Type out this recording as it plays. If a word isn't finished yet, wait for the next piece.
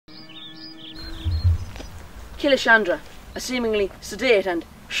Killeshandra, a seemingly sedate and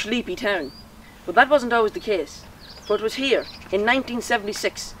sleepy town. But that wasn't always the case, for it was here, in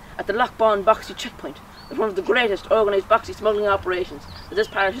 1976, at the Lough Bawn Boxty checkpoint, that one of the greatest organised Boxty smuggling operations that this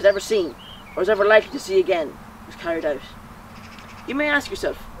parish has ever seen, or is ever likely to see again, was carried out. You may ask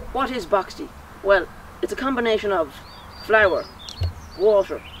yourself, what is Boxty? Well, it's a combination of flour,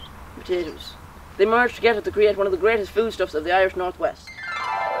 water, potatoes. They merged together to create one of the greatest foodstuffs of the Irish Northwest.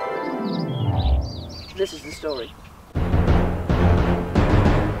 This is the story.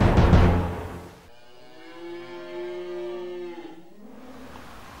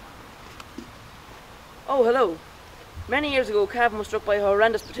 Oh, hello. Many years ago, Cavan was struck by a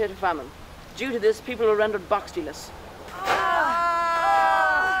horrendous potato famine. Due to this, people were rendered boxtyless.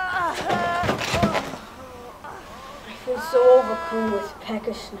 I feel so overcome with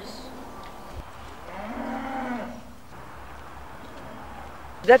peckishness.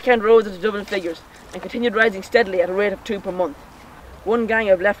 That count rose into double figures and continued rising steadily at a rate of 2 per month. One gang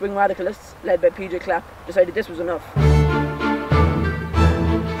of left-wing radicalists, led by PJ Clapp, decided this was enough.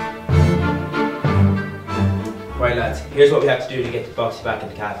 Right lads, here's what we have to do to get the Boxty back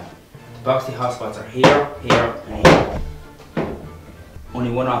into Cavan. The Boxty hotspots are here, here and here.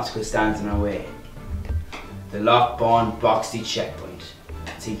 Only one obstacle stands in our way. The Lough Bawn Boxty checkpoint.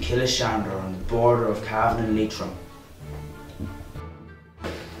 It's in Killeshandra on the border of Cavan and Leitrim.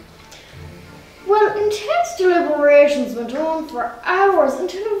 Well, intense deliberations went on for hours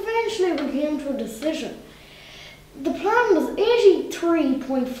until eventually we came to a decision. The plan was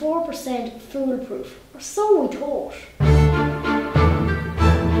 83.4% foolproof, or so we thought.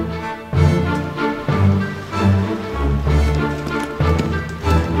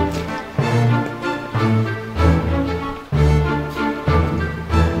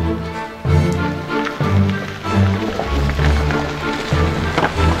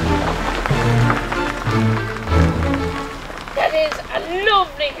 That is a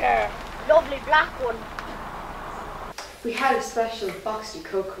lovely car. Lovely black one. We had a special Boxty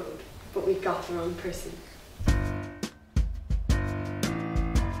code code, but we got the wrong person.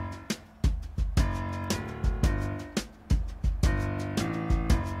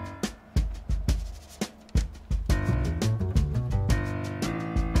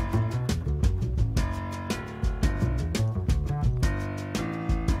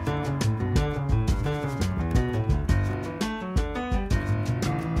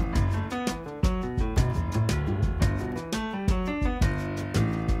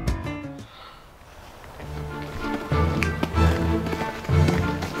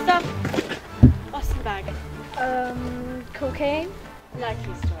 Cocaine?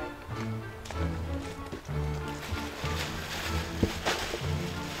 Likely story.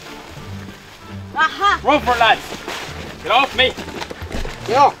 Aha! Run for it, lads! Get off me!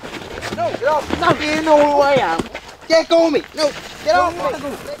 Get off! No, get off! No, you know who I am! Get go of me! No, get off me! Let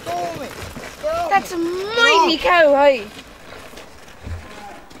go of me! Get off That's me. a mighty cow, hey!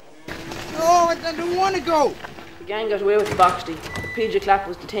 No, I don't want to go! The gang got away with the Boxty. PJ Clapp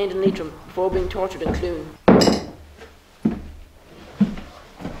was detained in Leitrim before being tortured in Clune.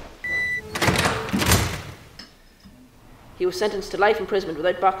 He was sentenced to life imprisonment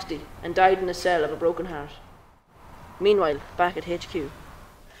without Boxty and died in a cell of a broken heart. Meanwhile, back at HQ.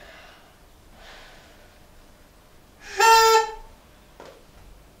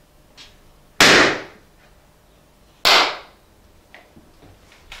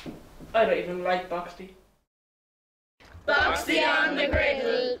 I don't even like Boxty. Boxty on the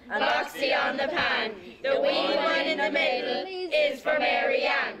griddle, and Boxty on the pan. The wee one in the middle is for Mary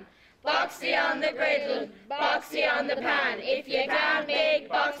Ann. Boxty on the griddle, Boxty on the pan. If you can't make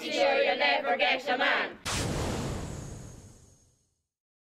Boxty, sure you'll never get a man.